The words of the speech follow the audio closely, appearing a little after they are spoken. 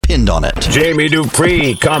pinned on it. Jamie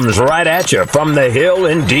Dupree comes right at you from the Hill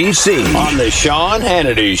in D.C. on the Sean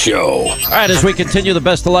Hannity Show. All right, as we continue the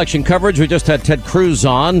best election coverage, we just had Ted Cruz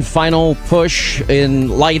on. Final push in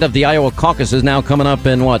light of the Iowa caucuses now coming up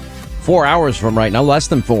in, 4 hours from right now, less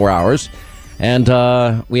than 4 hours. And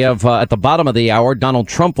we have at the bottom of the hour, Donald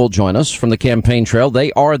Trump will join us from the campaign trail.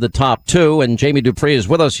 They are the top two, and Jamie Dupree is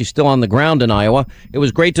with us. He's still on the ground in Iowa. It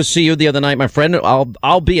was great to see you the other night, my friend.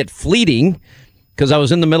 Albeit fleeting, because I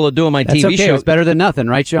was in the middle of doing my TV show. It was better than nothing,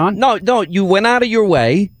 right, Sean? No, you went out of your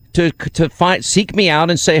way to seek me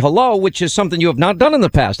out and say hello, which is something you have not done in the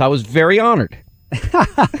past. I was very honored.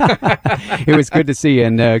 It was good to see you,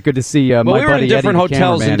 and good to see my buddy Eddie, we were in different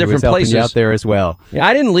hotels in different places out there as well. Yeah,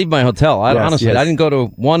 I didn't leave my hotel. Honestly, I didn't go to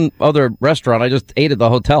one other restaurant. I just ate at the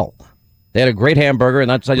hotel. They had a great hamburger,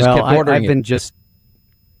 and I just kept ordering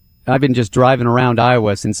I've been just driving around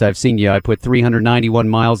Iowa since I've seen you. I put 391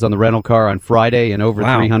 miles on the rental car on Friday and over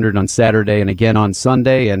 300 on Saturday and again on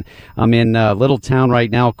Sunday. And I'm in a little town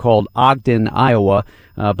right now called Ogden, Iowa,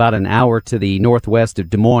 about an hour to the northwest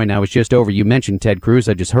of Des Moines. I was just over. You mentioned Ted Cruz.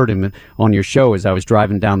 I just heard him on your show as I was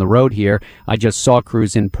driving down the road here. I just saw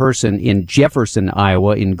Cruz in person in Jefferson,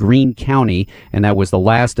 Iowa, in Greene County, and that was the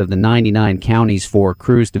last of the 99 counties for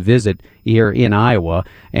Cruz to visit here in Iowa.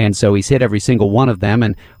 And so he's hit every single one of them,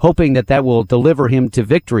 and hoping that will deliver him to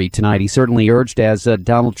victory tonight. He certainly urged, as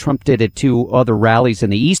Donald Trump did at two other rallies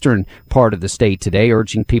in the eastern part of the state today,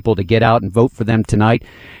 urging people to get out and vote for them tonight.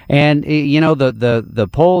 And, the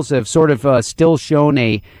polls have sort of still shown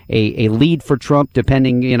a lead for Trump,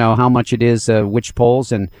 depending, how much it is, which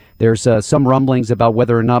polls. And there's some rumblings about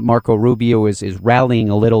whether or not Marco Rubio is rallying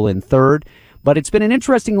a little in third. But it's been an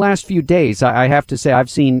interesting last few days. I have to say, I've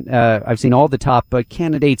seen all the top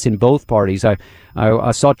candidates in both parties.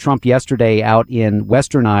 I saw Trump yesterday out in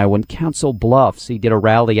western Iowa in Council Bluffs. He did a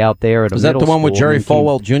rally out there at a middle school. Is that the one with Jerry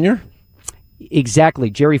Falwell Jr.?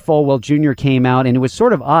 Exactly. Jerry Falwell Jr. came out, and it was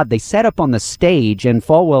sort of odd. They sat up on the stage, and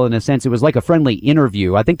Falwell, in a sense, it was like a friendly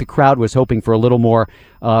interview. I think the crowd was hoping for a little more,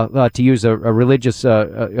 to use a religious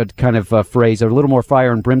kind of phrase, a little more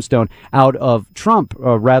fire and brimstone out of Trump,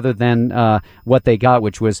 rather than what they got,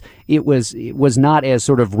 which was it was not as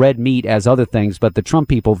sort of red meat as other things. But the Trump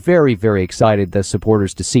people very, very excited, the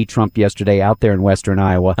supporters, to see Trump yesterday out there in western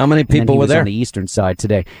Iowa. How many people were there? On the eastern side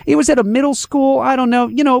today. It was at a middle school. I don't know.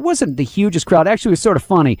 It wasn't the hugest crowd. Actually, it was sort of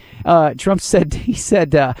funny. Trump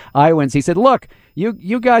said, Iowans, he said, look,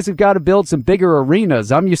 you guys have got to build some bigger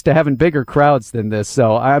arenas. I'm used to having bigger crowds than this.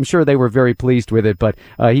 So I'm sure they were very pleased with it. But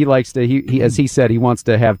he likes to, he as he said, he wants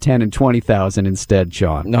to have 10 and 20,000 instead,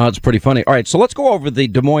 Sean. No, it's pretty funny. All right, so let's go over the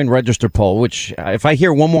Des Moines Register poll, which if I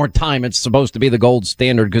hear one more time, it's supposed to be the gold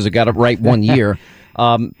standard because it got it right one year.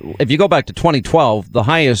 If you go back to 2012, the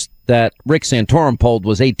highest that Rick Santorum polled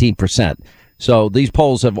was 18%. So these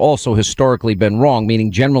polls have also historically been wrong,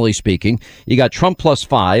 meaning generally speaking, you got Trump plus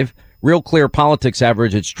 5, Real Clear Politics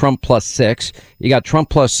average, it's Trump plus 6. You got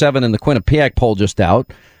Trump plus 7 in the Quinnipiac poll just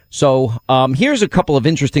out. So here's a couple of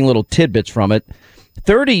interesting little tidbits from it.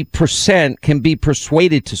 30% can be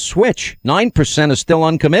persuaded to switch. 9% is still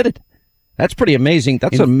uncommitted. That's pretty amazing.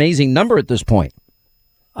 That's an amazing number at this point.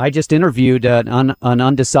 I just interviewed an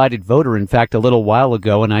undecided voter, in fact, a little while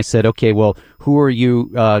ago, and I said, okay, well, who are you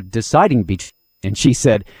deciding between? And she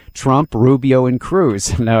said, Trump, Rubio, and Cruz.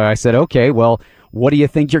 And I said, okay, well, what do you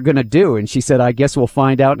think you're going to do? And she said, I guess we'll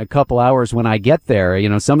find out in a couple hours when I get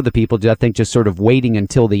there. Some of the people, I think, just sort of waiting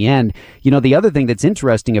until the end. The other thing that's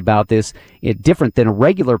interesting about this, different than a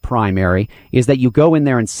regular primary, is that you go in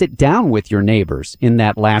there and sit down with your neighbors in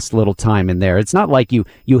that last little time in there. It's not like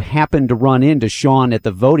you happen to run into Sean at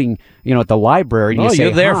the voting, at the library. And you're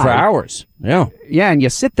there for hours. Yeah. Yeah, and you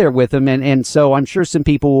sit there with him, and so I'm sure some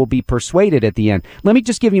people will be persuaded at the end. Let me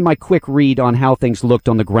just give you my quick read on how things looked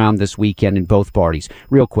on the ground this weekend in both parties.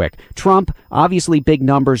 Real quick. Trump, obviously big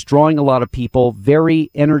numbers, drawing a lot of people, very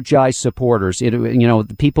energized supporters.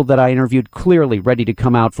 The people that I interviewed clearly ready to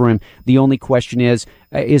come out for him. The only question is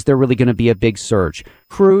there really going to be a big surge?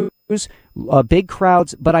 Cruz, big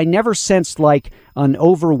crowds, but I never sensed like an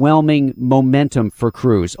overwhelming momentum for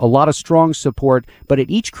Cruz. A lot of strong support, but at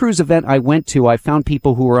each Cruz event I went to, I found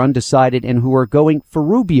people who were undecided and who were going for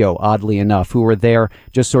Rubio, oddly enough, who were there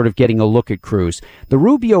just sort of getting a look at Cruz. The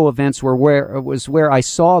Rubio events were where I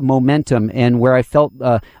saw momentum and where I felt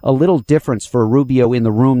a little difference for Rubio in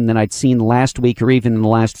the room than I'd seen last week or even in the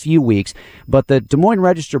last few weeks. But the Des Moines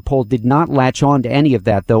Register poll did not latch on to any of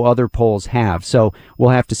that, though other polls have. So we'll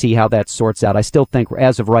have to see how that sorts out. I still think,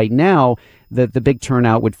 as of right now, the big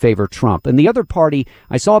turnout would favor Trump. And the other party,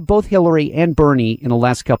 I saw both Hillary and Bernie in the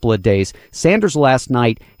last couple of days. Sanders last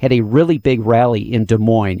night had a really big rally in Des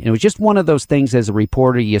Moines. And it was just one of those things as a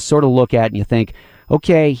reporter you sort of look at and you think,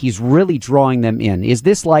 okay, he's really drawing them in. Is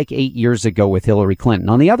this like 8 years ago with Hillary Clinton?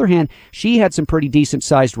 On the other hand, she had some pretty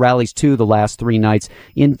decent-sized rallies, too, the last 3 nights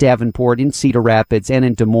in Davenport, in Cedar Rapids, and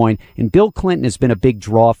in Des Moines. And Bill Clinton has been a big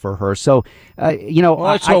draw for her. So, Well,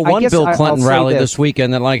 I saw one Bill Clinton rally this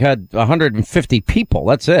weekend that had 150 people.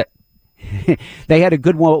 That's it. They had a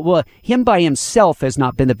good one. Well, him by himself has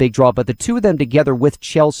not been the big draw, but the two of them together with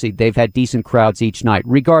Chelsea, they've had decent crowds each night,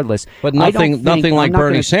 regardless. But nothing like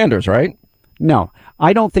Bernie Sanders, right? No,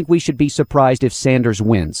 I don't think we should be surprised if Sanders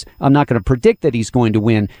wins. I'm not going to predict that he's going to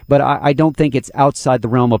win, but I don't think it's outside the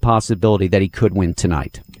realm of possibility that he could win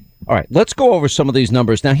tonight. All right, let's go over some of these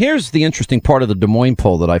numbers. Now, here's the interesting part of the Des Moines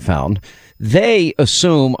poll that I found. They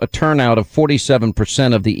assume a turnout of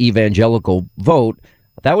 47% of the evangelical vote.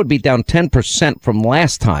 That would be down 10% from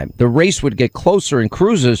last time. The race would get closer in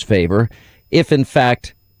Cruz's favor if, in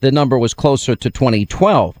fact, the number was closer to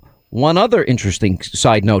 2012. One other interesting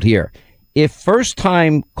side note here. If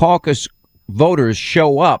first-time caucus voters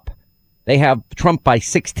show up, they have Trump by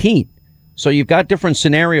 16. So you've got different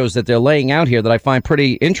scenarios that they're laying out here that I find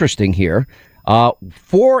pretty interesting here.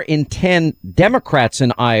 4 in 10 Democrats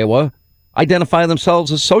in Iowa identify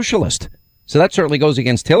themselves as socialist. So that certainly goes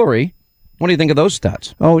against Hillary. What do you think of those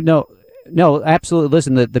stats? Oh, no, absolutely.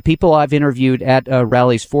 Listen, the people I've interviewed at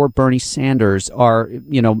rallies for Bernie Sanders are,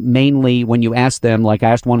 mainly when you ask them, like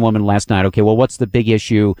I asked one woman last night, okay, well, what's the big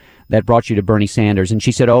issue that brought you to Bernie Sanders? And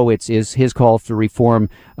she said, it's his call to reform,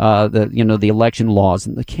 the election laws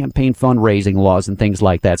and the campaign fundraising laws and things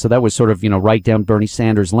like that. So that was sort of, right down Bernie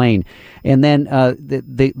Sanders' lane. And then,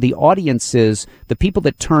 the audiences, the people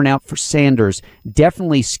that turn out for Sanders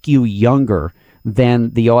definitely skew younger than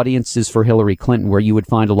the audiences for Hillary Clinton, where you would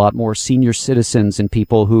find a lot more senior citizens and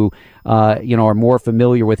people who, are more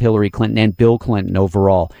familiar with Hillary Clinton and Bill Clinton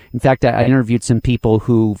overall. In fact, I interviewed some people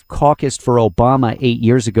who caucused for Obama 8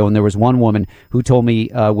 years ago, and there was one woman who told me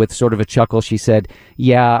with sort of a chuckle, she said,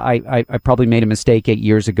 yeah, I probably made a mistake 8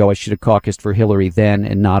 years ago. I should have caucused for Hillary then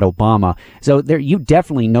and not Obama. So there, you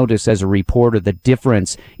definitely notice as a reporter the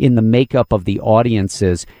difference in the makeup of the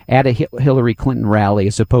audiences at a Hillary Clinton rally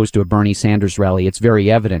as opposed to a Bernie Sanders rally. It's very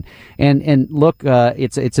evident. And look,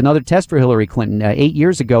 it's another test for Hillary Clinton. 8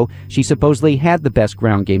 years ago, she supposedly had the best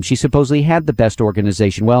ground game. She supposedly had the best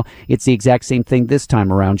organization. Well, it's the exact same thing this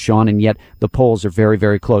time around, Sean, and yet the polls are very,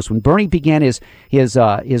 very close. When Bernie began his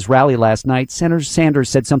rally last night, Senator Sanders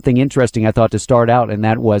said something interesting, I thought, to start out, and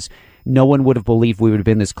that was, no one would have believed we would have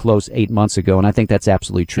been this close 8 months ago, and I think that's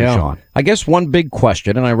absolutely true, yeah. Sean. I guess one big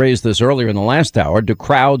question, and I raised this earlier in the last hour, do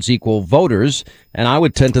crowds equal voters? And I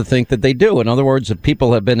would tend to think that they do. In other words, if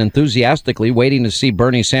people have been enthusiastically waiting to see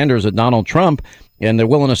Bernie Sanders or Donald Trump, and they're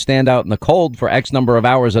willing to stand out in the cold for X number of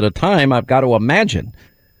hours at a time, I've got to imagine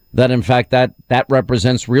that, in fact, that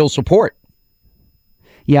represents real support.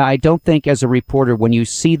 Yeah, I don't think as a reporter, when you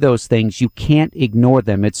see those things, you can't ignore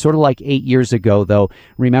them. It's sort of like 8 years ago, though.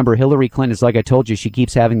 Remember, Hillary Clinton is, like I told you, she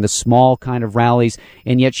keeps having the small kind of rallies,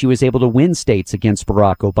 and yet she was able to win states against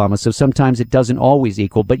Barack Obama. So sometimes it doesn't always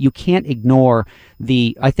equal, but you can't ignore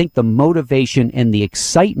I think the motivation and the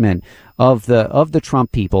excitement of the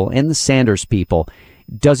Trump people and the Sanders people.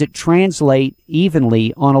 Does it translate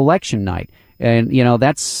evenly on election night? And,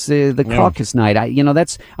 that's the caucus night.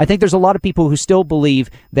 I think there's a lot of people who still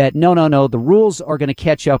believe that, no, the rules are going to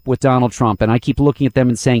catch up with Donald Trump. And I keep looking at them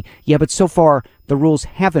and saying, yeah, but so far the rules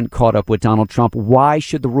haven't caught up with Donald Trump. Why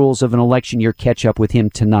should the rules of an election year catch up with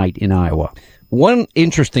him tonight in Iowa? One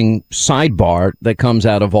interesting sidebar that comes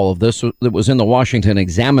out of all of this that was in the Washington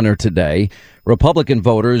Examiner today, Republican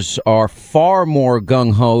voters are far more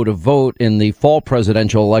gung-ho to vote in the fall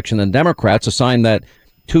presidential election than Democrats, a sign that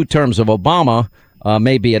 2 terms of Obama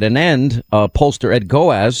may be at an end. Pollster Ed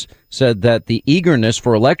Goaz said that the eagerness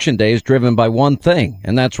for Election Day is driven by one thing,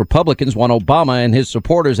 and that's Republicans want Obama and his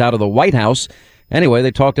supporters out of the White House. Anyway,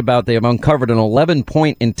 they talked about they have uncovered an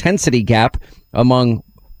 11-point intensity gap among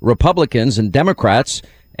Republicans and Democrats,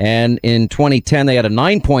 and in 2010 they had a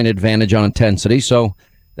 9-point advantage on intensity. So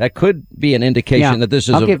that could be an indication that this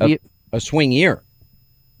is a swing year.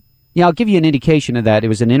 Yeah, I'll give you an indication of that. It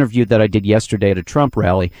was an interview that I did yesterday at a Trump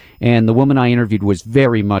rally, and the woman I interviewed was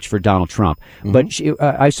very much for Donald Trump. Mm-hmm. But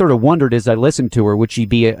I sort of wondered as I listened to her, would she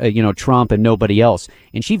be, Trump and nobody else?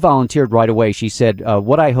 And she volunteered right away. She said,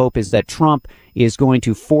 what I hope is that Trump is going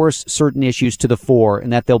to force certain issues to the fore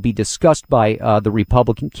and that they'll be discussed by the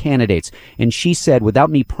Republican candidates. And she said, without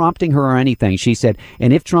me prompting her or anything, she said,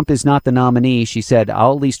 and if Trump is not the nominee, she said,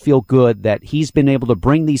 I'll at least feel good that he's been able to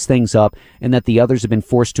bring these things up and that the others have been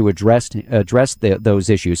forced to address those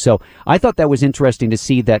issues. So I thought that was interesting to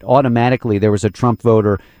see that automatically there was a Trump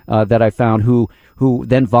voter that I found who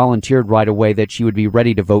then volunteered right away that she would be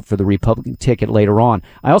ready to vote for the Republican ticket later on.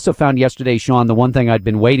 I also found yesterday, Sean, the one thing I'd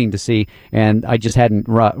been waiting to see, and I just hadn't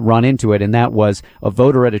run into it, and that was a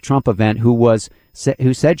voter at a Trump event who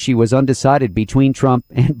said she was undecided between Trump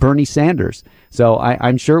and Bernie Sanders. So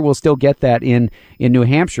I'm sure we'll still get that in New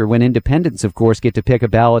Hampshire when independents, of course, get to pick a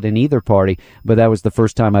ballot in either party. But that was the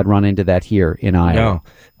first time I'd run into that here in Iowa.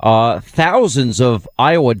 No. Thousands of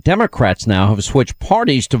Iowa Democrats now have switched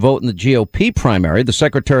parties to vote in the GOP primary. The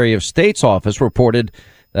Secretary of State's office reported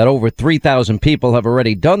that over 3,000 people have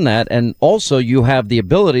already done that. And also you have the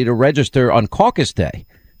ability to register on caucus day.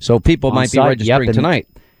 So people might be registering tonight.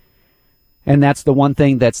 And that's the one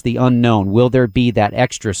thing that's the unknown. Will there be that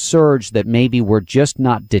extra surge that maybe we're just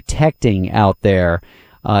not detecting out there?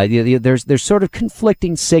 There's sort of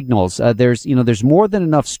conflicting signals. There's more than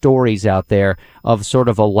enough stories out there of sort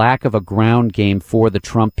of a lack of a ground game for the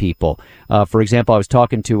Trump people. For example, I was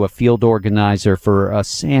talking to a field organizer for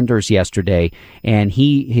Sanders yesterday, and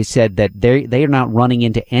he said that they are not running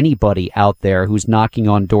into anybody out there who's knocking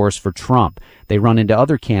on doors for Trump. They run into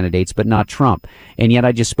other candidates, but not Trump. And yet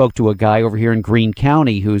I just spoke to a guy over here in Greene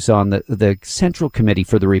County who's on the Central Committee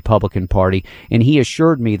for the Republican Party, and he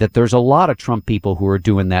assured me that there's a lot of Trump people who are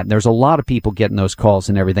doing that. And there's a lot of people getting those calls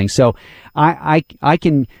and everything. So I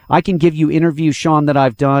can give you interviews, Sean, that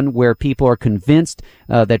I've done where people are convinced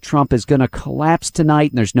that Trump is going to collapse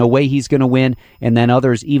tonight and there's no way he's going to win. And then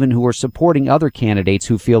others even who are supporting other candidates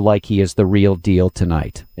who feel like he is the real deal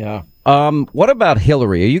tonight. Yeah. What about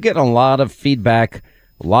Hillary? Are you getting a lot of feedback,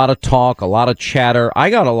 a lot of talk, a lot of chatter? I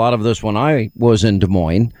got a lot of this when I was in Des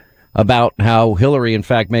Moines about how Hillary, in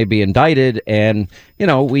fact, may be indicted. And,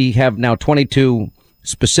 we have now 22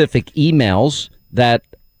 specific emails that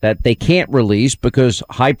they can't release because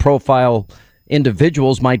high profile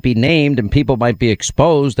individuals might be named and people might be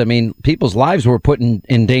exposed. I mean, people's lives were put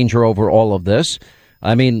in danger over all of this.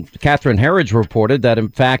 I mean, Catherine Herridge reported that, in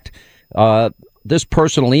fact, this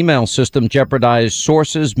personal email system jeopardized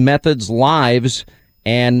sources, methods, lives.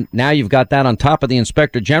 And now you've got that on top of the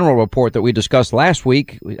Inspector General report that we discussed last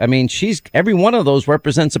week. I mean, every one of those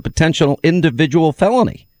represents a potential individual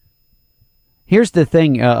felony. Here's the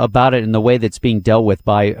thing about it and the way that's being dealt with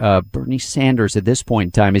by Bernie Sanders at this point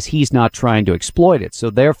in time is he's not trying to exploit it. So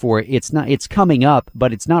therefore, it's coming up,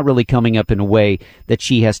 but it's not really coming up in a way that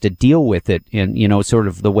she has to deal with it in, sort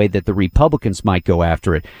of the way that the Republicans might go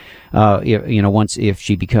after it, if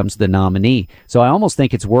she becomes the nominee. So I almost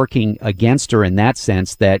think it's working against her in that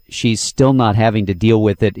sense that she's still not having to deal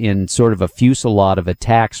with it in sort of a fusillade of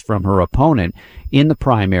attacks from her opponent in the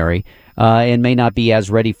primary. And may not be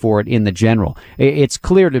as ready for it in the general. It's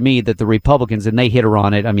clear to me that the Republicans, and they hit her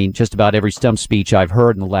on it. I mean, just about every stump speech I've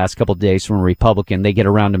heard in the last couple of days from a Republican, they get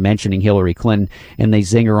around to mentioning Hillary Clinton and they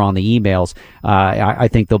zing her on the emails. I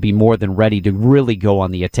think they'll be more than ready to really go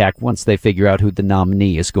on the attack once they figure out who the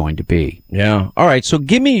nominee is going to be. Yeah. All right. So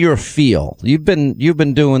give me your feel. You've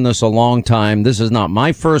been doing this a long time. This is not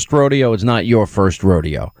my first rodeo. It's not your first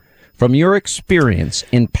rodeo. From your experience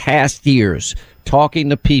in past years, talking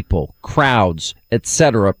to people, crowds,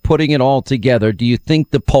 etc., putting it all together, do you think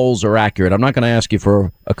the polls are accurate? I'm not going to ask you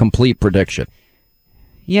for a complete prediction.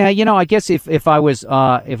 Yeah, I guess if I was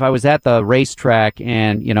at the racetrack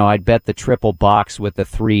and, I'd bet the triple box with the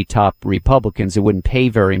three top Republicans, it wouldn't pay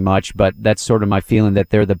very much, but that's sort of my feeling that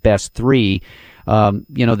they're the best three.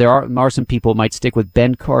 There are some people who might stick with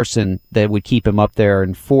Ben Carson that would keep him up there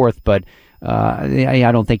in fourth, but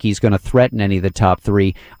I don't think he's going to threaten any of the top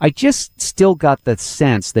three. I just still got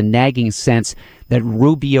the nagging sense that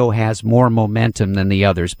Rubio has more momentum than the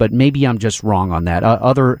others, but maybe I'm just wrong on that.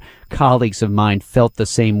 Other colleagues of mine felt the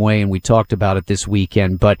same way, and we talked about it this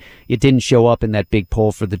weekend, but it didn't show up in that big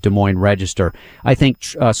poll for the Des Moines Register. I think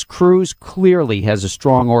Cruz clearly has a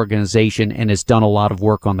strong organization and has done a lot of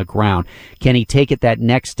work on the ground. Can he take it that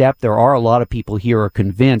next step? There are a lot of people here who are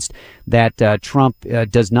convinced that Trump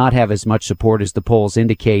does not have as much support as the polls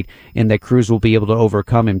indicate, and that Cruz will be able to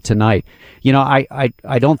overcome him tonight.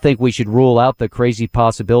 I don't think we should rule out the crazy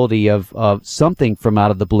possibility of something from out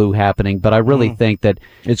of the blue happening, but I really think that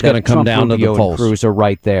it's going to come down to the polls. And Cruz are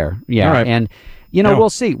right there. Yeah, right. And we'll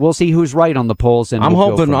see. We'll see who's right on the polls. And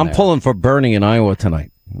I'm pulling for Bernie in Iowa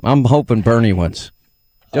tonight. I'm hoping Bernie wins.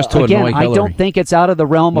 Just to again, annoy Hillary. I don't think it's out of the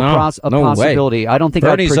realm of possibility. I don't think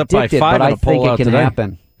Bernie's I predict it, but I think it can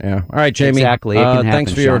happen. Yeah. All right, Jamie. Exactly. It can happen,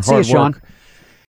 thanks for your Sean. hard See you, Sean. work.